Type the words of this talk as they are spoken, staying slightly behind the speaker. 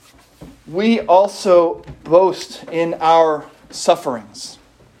we also boast in our sufferings,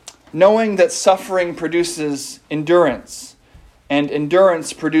 knowing that suffering produces endurance, and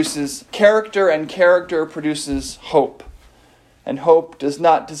endurance produces character, and character produces hope. And hope does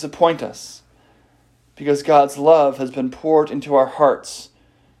not disappoint us, because God's love has been poured into our hearts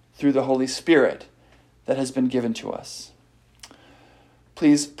through the Holy Spirit that has been given to us.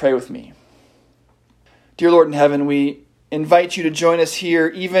 Please pray with me. Dear Lord in heaven, we invite you to join us here,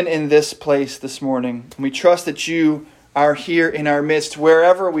 even in this place this morning. And we trust that you are here in our midst,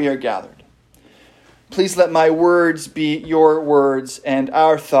 wherever we are gathered. Please let my words be your words and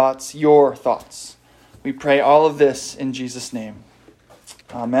our thoughts your thoughts. We pray all of this in Jesus' name.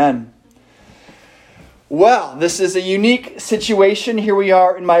 Amen. Well, this is a unique situation. Here we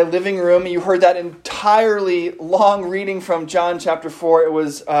are in my living room. You heard that entirely long reading from John chapter 4. It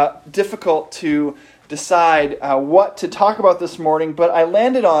was difficult to decide what to talk about this morning, but I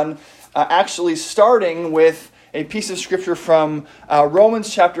landed on actually starting with a piece of scripture from Romans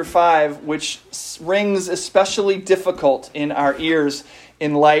chapter 5, which rings especially difficult in our ears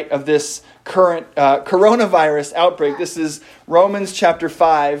in light of this current coronavirus outbreak. This is Romans chapter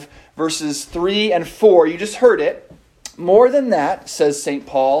 5, verses 3 and 4. You just heard it. More than that, says St.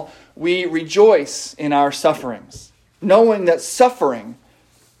 Paul, we rejoice in our sufferings, knowing that suffering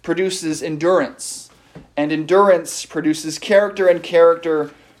produces endurance, and endurance produces character, and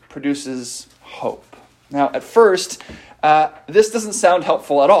character produces hope. Now, at first, this doesn't sound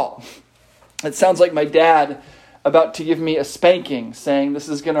helpful at all. It sounds like my dad about to give me a spanking, saying this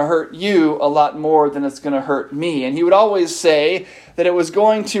is going to hurt you a lot more than it's going to hurt me. And he would always say that it was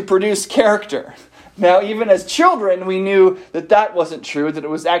going to produce character. Now, even as children, we knew that that wasn't true, that it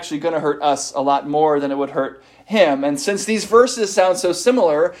was actually going to hurt us a lot more than it would hurt him. And since these verses sound so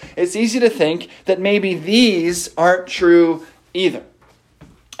similar, it's easy to think that maybe these aren't true either.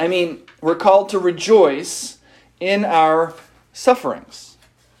 I mean, we're called to rejoice in our sufferings.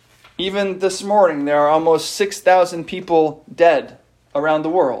 Even this morning, there are almost 6,000 people dead around the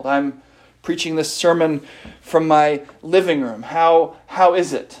world. I'm preaching this sermon from my living room. How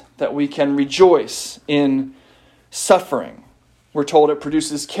is it that we can rejoice in suffering? We're told it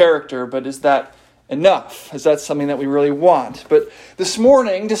produces character, but is that enough? Is that something that we really want? But this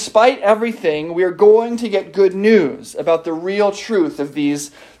morning, despite everything, we're going to get good news about the real truth of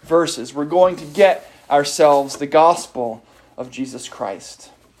these verses. We're going to get ourselves the gospel of Jesus Christ.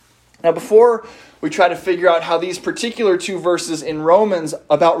 Now, before we try to figure out how these particular two verses in Romans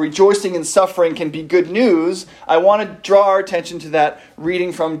about rejoicing in suffering can be good news, I want to draw our attention to that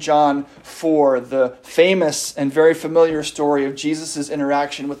reading from John 4, the famous and very familiar story of Jesus'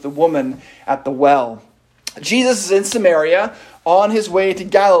 interaction with the woman at the well. Jesus is in Samaria on his way to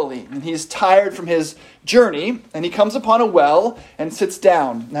Galilee, and he's tired from his journey, and he comes upon a well and sits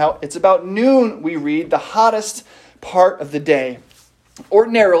down. Now, it's about noon, we read, the hottest part of the day.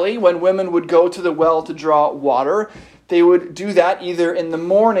 Ordinarily, when women would go to the well to draw water, they would do that either in the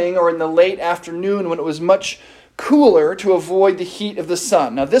morning or in the late afternoon when it was much cooler to avoid the heat of the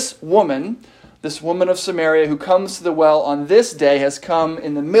sun. Now, this woman of Samaria who comes to the well on this day has come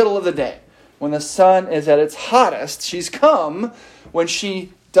in the middle of the day when the sun is at its hottest. She's come when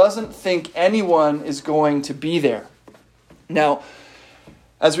she doesn't think anyone is going to be there. Now,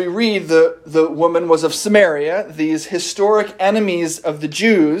 as we read, the woman was of Samaria, these historic enemies of the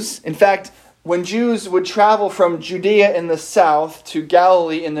Jews. In fact, when Jews would travel from Judea in the south to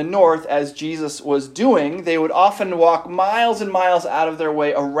Galilee in the north, as Jesus was doing, they would often walk miles and miles out of their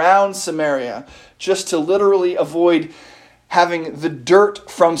way around Samaria just to literally avoid having the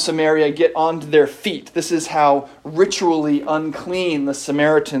dirt from Samaria get onto their feet. This is how ritually unclean the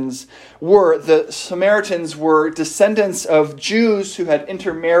Samaritans were. The Samaritans were descendants of Jews who had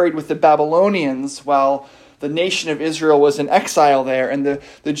intermarried with the Babylonians while the nation of Israel was in exile there, and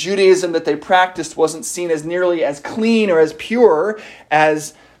the Judaism that they practiced wasn't seen as nearly as clean or as pure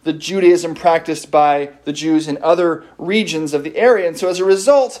as the Judaism practiced by the Jews in other regions of the area. And so as a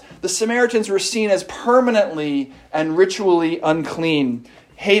result, the Samaritans were seen as permanently and ritually unclean,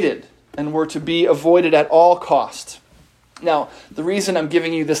 hated, and were to be avoided at all cost. Now, the reason I'm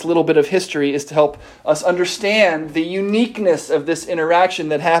giving you this little bit of history is to help us understand the uniqueness of this interaction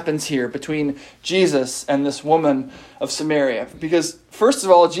that happens here between Jesus and this woman of Samaria. Because, first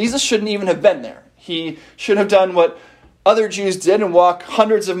of all, Jesus shouldn't even have been there. He should have done what other Jews did and walk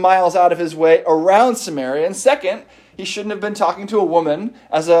hundreds of miles out of his way around Samaria. And second, he shouldn't have been talking to a woman.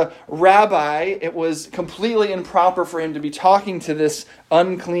 As a rabbi, it was completely improper for him to be talking to this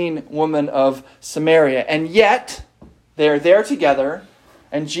unclean woman of Samaria. And yet, they are there together,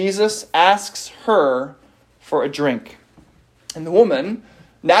 and Jesus asks her for a drink. And the woman,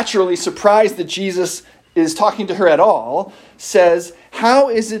 naturally surprised that Jesus is talking to her at all, says, "How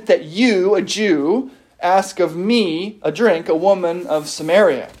is it that you, a Jew, ask of me a drink, a woman of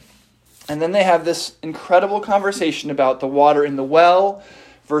Samaria?" And then they have this incredible conversation about the water in the well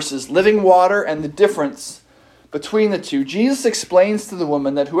versus living water and the difference between the two. Jesus explains to the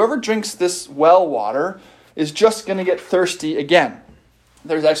woman that whoever drinks this well water is just going to get thirsty again.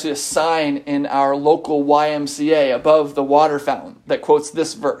 There's actually a sign in our local YMCA above the water fountain that quotes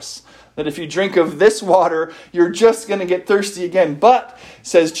this verse, that if you drink of this water, you're just going to get thirsty again. But,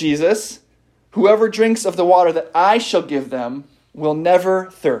 says Jesus, whoever drinks of the water that I shall give them will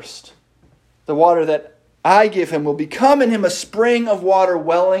never thirst. The water that I give him will become in him a spring of water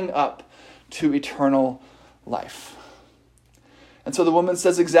welling up to eternal life. And so the woman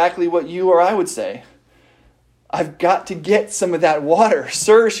says exactly what you or I would say. I've got to get some of that water.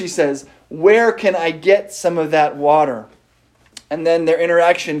 Sir, she says, where can I get some of that water? And then their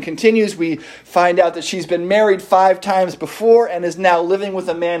interaction continues. We find out that she's been married 5 times before and is now living with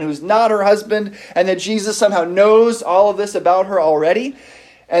a man who's not her husband, and that Jesus somehow knows all of this about her already.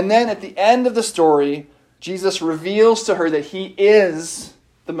 And then at the end of the story, Jesus reveals to her that he is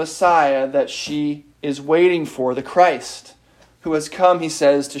the Messiah that she is waiting for, the Christ, who has come, he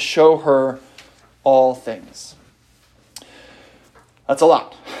says, to show her all things. That's a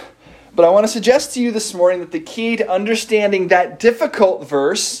lot. But I want to suggest to you this morning that the key to understanding that difficult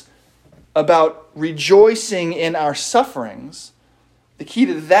verse about rejoicing in our sufferings, the key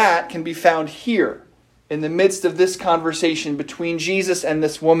to that can be found here in the midst of this conversation between Jesus and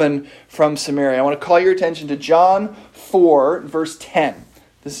this woman from Samaria. I want to call your attention to John 4, verse 10.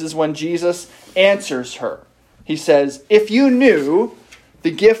 This is when Jesus answers her. He says, "If you knew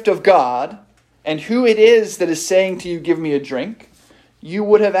the gift of God and who it is that is saying to you, 'Give me a drink,' you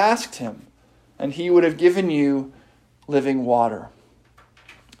would have asked him, and he would have given you living water."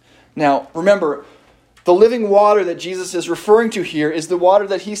 Now, remember, the living water that Jesus is referring to here is the water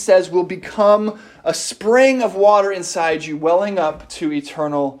that he says will become a spring of water inside you, welling up to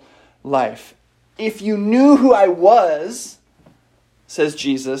eternal life. If you knew who I was, says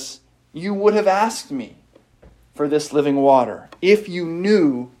Jesus, you would have asked me for this living water. If you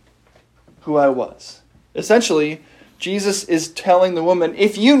knew who I was. Essentially, Jesus is telling the woman,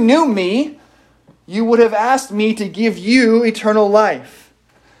 if you knew me, you would have asked me to give you eternal life.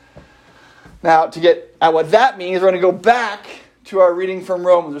 Now, to get at what that means, we're going to go back to our reading from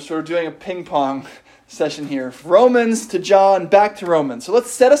Romans. We're sort of doing a ping pong session here. Romans to John, back to Romans. So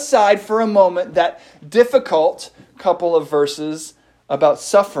let's set aside for a moment that difficult couple of verses about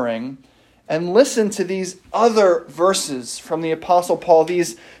suffering and listen to these other verses from the Apostle Paul.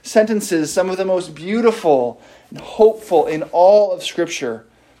 These sentences, some of the most beautiful and hopeful in all of Scripture.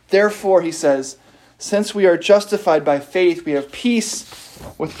 Therefore, he says, since we are justified by faith, we have peace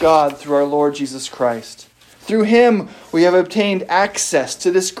with God through our Lord Jesus Christ. Through him we have obtained access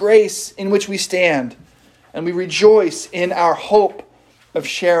to this grace in which we stand, and we rejoice in our hope of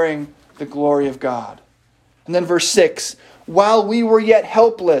sharing the glory of God. And then verse 6, while we were yet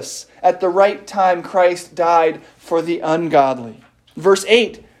helpless, at the right time Christ died for the ungodly. Verse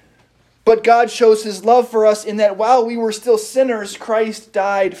 8, but God shows his love for us in that while we were still sinners, Christ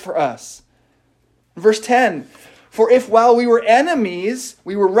died for us. Verse 10, for if while we were enemies,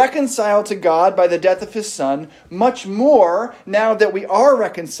 we were reconciled to God by the death of his Son, much more, now that we are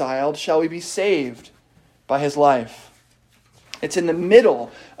reconciled, shall we be saved by his life. It's in the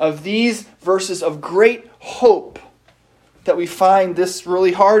middle of these verses of great hope that we find this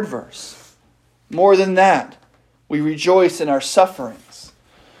really hard verse. More than that, we rejoice in our sufferings,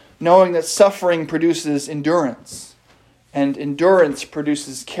 knowing that suffering produces endurance, and endurance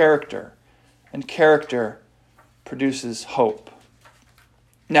produces character, and character produces hope.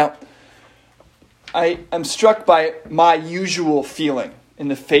 Now, I am struck by my usual feeling in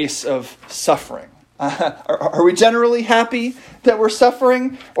the face of suffering. Are we generally happy that we're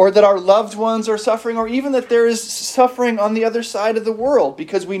suffering, or that our loved ones are suffering, or even that there is suffering on the other side of the world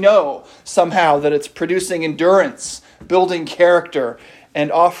because we know somehow that it's producing endurance, building character,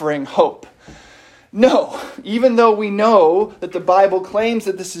 and offering hope? No, even though we know that the Bible claims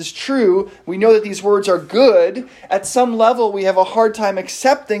that this is true, we know that these words are good, at some level we have a hard time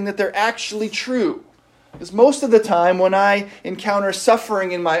accepting that they're actually true. Because most of the time when I encounter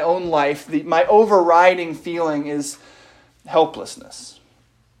suffering in my own life, my overriding feeling is helplessness.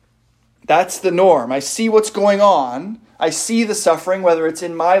 That's the norm. I see what's going on. I see the suffering, whether it's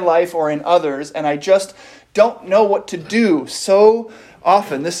in my life or in others, and I just don't know what to do. So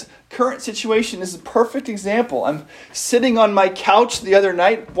often. This current situation is a perfect example. I'm sitting on my couch the other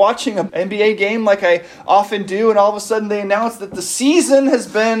night watching an NBA game like I often do, and all of a sudden they announce that the season has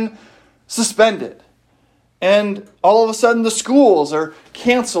been suspended. And all of a sudden the schools are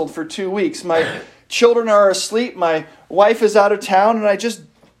canceled for 2 weeks. My children are asleep, my wife is out of town, and I just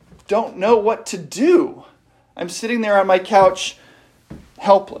don't know what to do. I'm sitting there on my couch,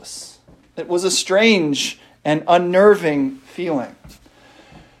 helpless. It was a strange and unnerving feeling.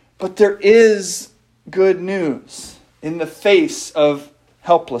 But there is good news in the face of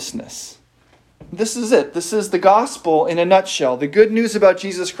helplessness. This is it. This is the gospel in a nutshell. The good news about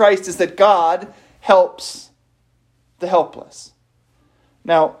Jesus Christ is that God helps the helpless.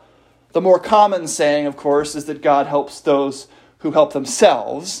 Now, the more common saying, of course, is that God helps those who help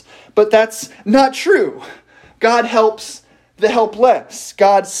themselves. But that's not true. God helps the helpless.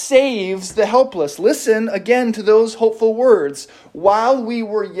 God saves the helpless. Listen again to those hopeful words. While we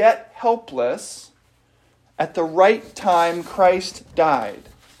were yet helpless, at the right time Christ died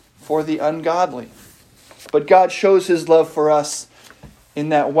for the ungodly. But God shows his love for us in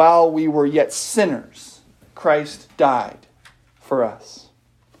that while we were yet sinners, Christ died for us.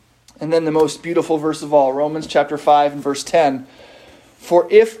 And then the most beautiful verse of all, Romans chapter 5 and verse 10. For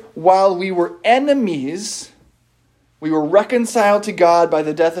if while we were enemies, we were reconciled to God by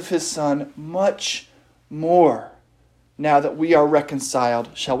the death of his Son, much more, now that we are reconciled,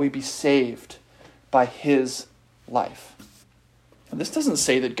 shall we be saved by his life. And this doesn't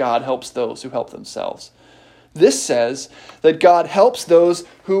say that God helps those who help themselves. This says that God helps those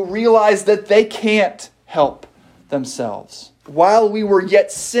who realize that they can't help themselves. While we were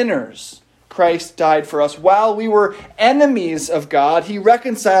yet sinners, Christ died for us. While we were enemies of God, he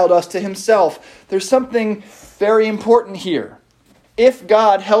reconciled us to himself. There's something very important here. If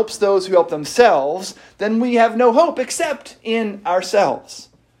God helps those who help themselves, then we have no hope except in ourselves.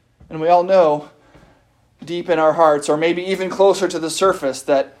 And we all know deep in our hearts, or maybe even closer to the surface,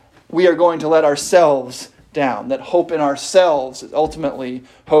 that we are going to let ourselves down. That hope in ourselves is ultimately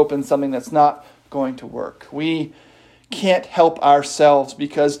hope in something that's not going to work. We can't help ourselves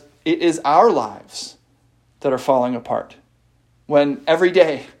because it is our lives that are falling apart. When every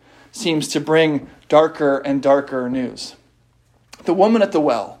day seems to bring darker and darker news. The woman at the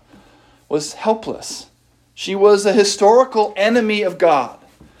well was helpless. She was a historical enemy of God.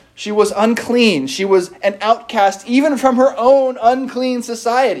 She was unclean. She was an outcast even from her own unclean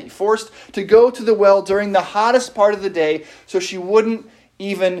society, forced to go to the well during the hottest part of the day so she wouldn't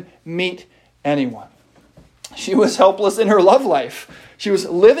even meet anyone. She was helpless in her love life. She was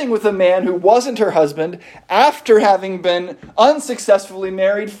living with a man who wasn't her husband after having been unsuccessfully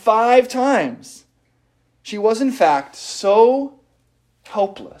married 5 times. She was, in fact, so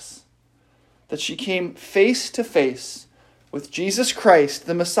helpless that she came face to face with Jesus Christ,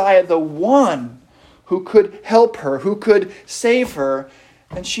 the Messiah, the one who could help her, who could save her,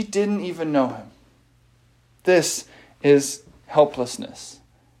 and she didn't even know him. This is helplessness.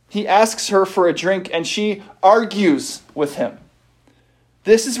 He asks her for a drink, and she argues with him.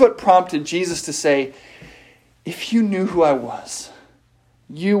 This is what prompted Jesus to say, "If you knew who I was,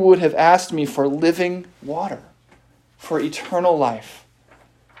 you would have asked me for living water, for eternal life."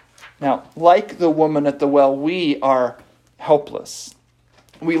 Now, like the woman at the well, we are helpless.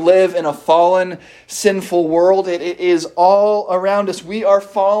 We live in a fallen, sinful world. It is all around us. We are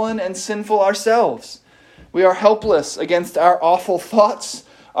fallen and sinful ourselves. We are helpless against our awful thoughts,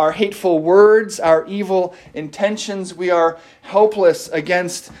 our hateful words, our evil intentions. We are helpless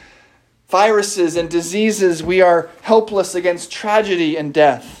against viruses and diseases. We are helpless against tragedy and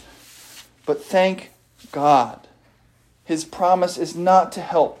death. But thank God, his promise is not to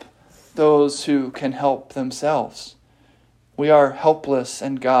help those who can help themselves. We are helpless,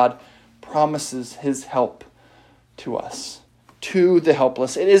 and God promises his help to us, to the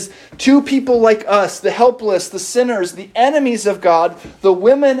helpless. It is to people like us, the helpless, the sinners, the enemies of God, the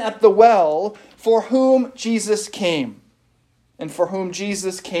women at the well, for whom Jesus came, and for whom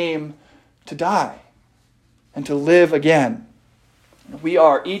Jesus came to die and to live again. We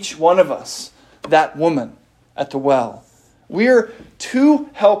are, each one of us, that woman at the well. We're too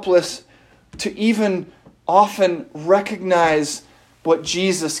helpless to even often recognize what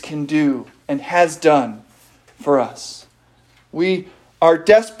Jesus can do and has done for us. We are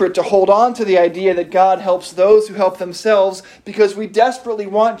desperate to hold on to the idea that God helps those who help themselves because we desperately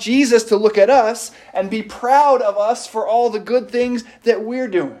want Jesus to look at us and be proud of us for all the good things that we're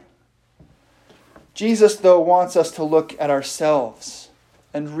doing. Jesus, though, wants us to look at ourselves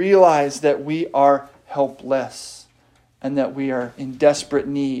and realize that we are helpless and that we are in desperate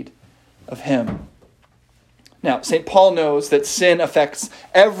need of him. Now, St. Paul knows that sin affects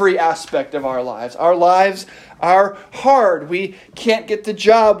every aspect of our lives. Our lives are hard. We can't get the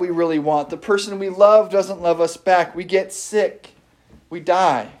job we really want. The person we love doesn't love us back. We get sick. We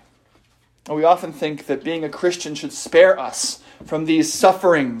die. And we often think that being a Christian should spare us from these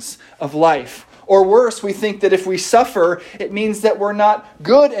sufferings of life. Or worse, we think that if we suffer, it means that we're not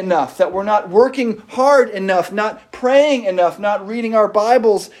good enough, that we're not working hard enough, not praying enough, not reading our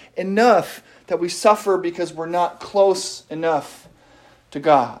Bibles enough, that we suffer because we're not close enough to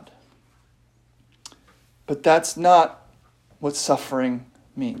God. But that's not what suffering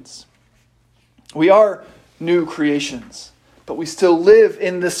means. We are new creations, but we still live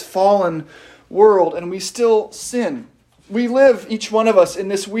in this fallen world and we still sin. We live, each one of us, in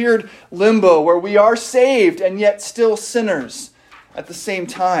this weird limbo where we are saved and yet still sinners at the same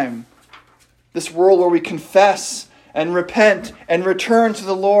time. This world where we confess and repent and return to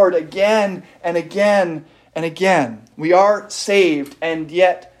the Lord again and again and again. We are saved and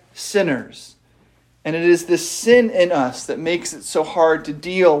yet sinners. And it is this sin in us that makes it so hard to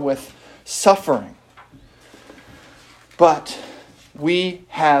deal with suffering. But we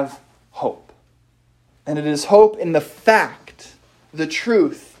have hope. And it is hope in the fact, the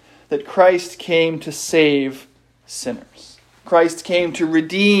truth, that Christ came to save sinners. Christ came to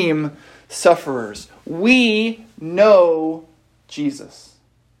redeem sufferers. We know Jesus.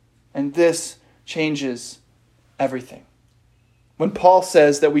 And this changes everything. When Paul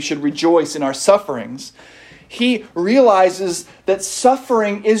says that we should rejoice in our sufferings, he realizes that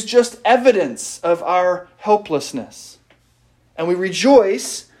suffering is just evidence of our helplessness. And we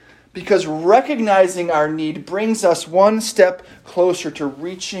rejoice because recognizing our need brings us one step closer to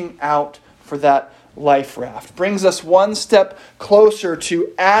reaching out for that life raft. Brings us one step closer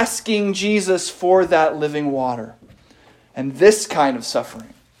to asking Jesus for that living water. And this kind of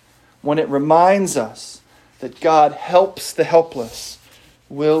suffering, when it reminds us that God helps the helpless,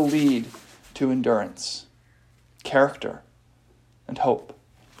 will lead to endurance, character, and hope.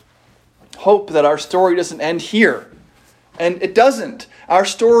 Hope that our story doesn't end here. And it doesn't. Our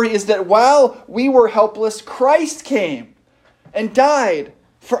story is that while we were helpless, Christ came and died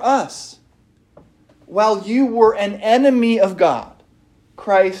for us. While you were an enemy of God,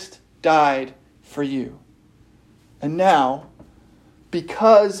 Christ died for you. And now,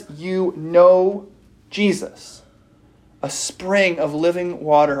 because you know Jesus, a spring of living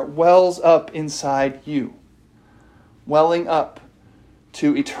water wells up inside you, welling up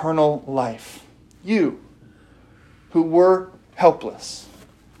to eternal life. You, who were helpless,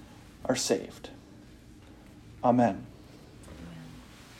 are saved. Amen.